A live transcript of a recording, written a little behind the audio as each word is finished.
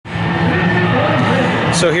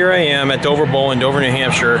So here I am at Dover Bowl in Dover, New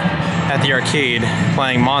Hampshire at the arcade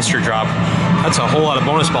playing Monster Drop. That's a whole lot of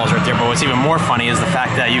bonus balls right there, but what's even more funny is the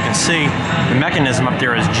fact that you can see the mechanism up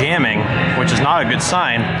there is jamming, which is not a good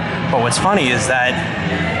sign. But what's funny is that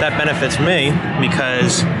that benefits me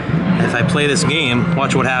because if I play this game,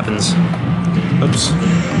 watch what happens. Oops.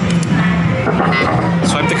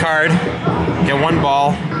 Swipe the card, get one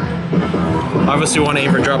ball. Obviously we want to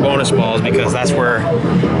aim for drop bonus balls because that's where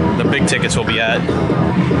the big tickets will be at.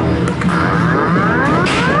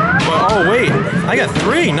 But oh wait, I got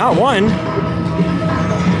 3, not 1.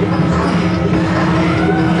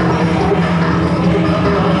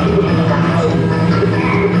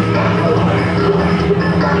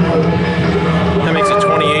 That makes it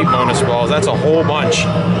 28 bonus balls. That's a whole bunch.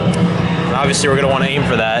 And obviously we're going to want to aim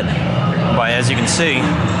for that. But as you can see,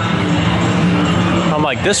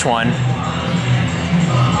 unlike this one,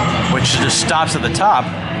 which just stops at the top,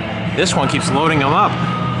 this one keeps loading them up.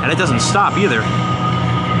 And it doesn't stop either.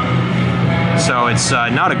 So it's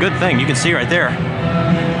not a good thing. You can see right there.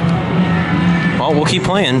 Well, we'll keep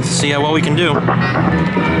playing to see how well we can do.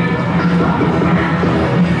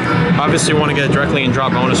 Obviously, we want to get it directly and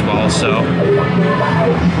drop bonus balls, so.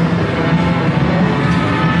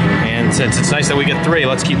 And since it's nice that we get 3,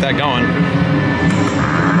 let's keep that going.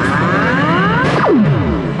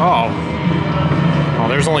 Oh. Oh,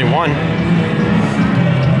 there's only 1.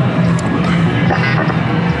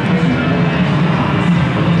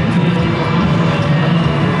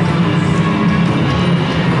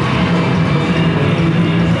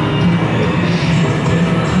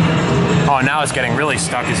 Oh, now it's getting really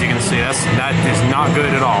stuck, as you can see. That is not good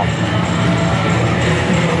at all.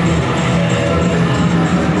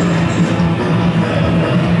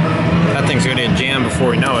 That thing's gonna get jammed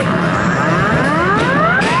before we know it.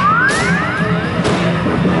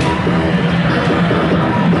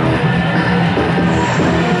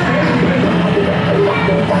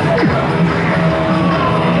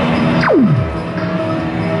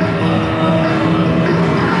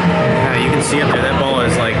 Yeah, you can see up there, that ball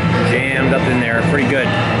is like jammed up in there pretty good.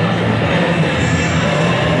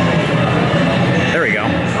 There we go.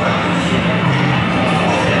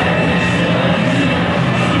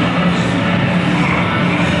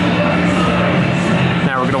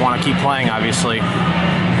 Now we're going to want to keep playing, obviously.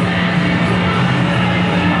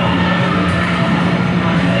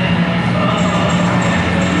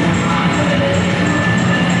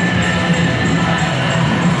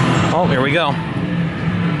 Oh, here we go.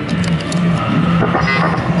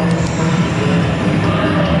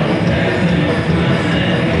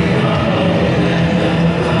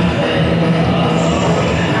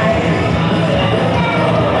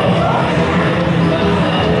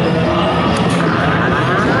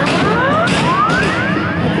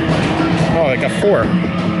 Oh, I got 4.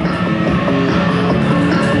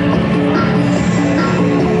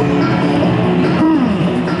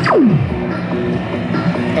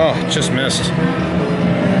 Oh, just missed.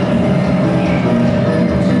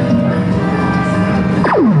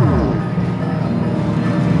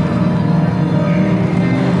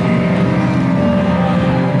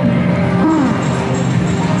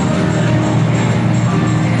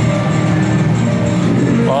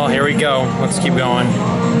 Well, here we go. Let's keep going.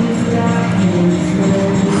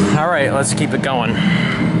 All right, let's keep it going.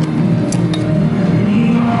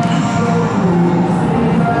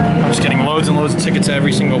 I'm just getting loads and loads of tickets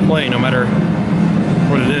every single play, no matter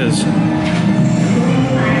what it is.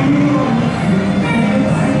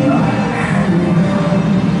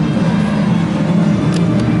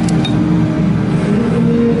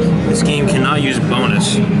 This game cannot use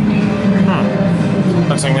bonus.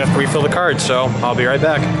 Looks like I'm gonna have to refill the card, so I'll be right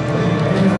back.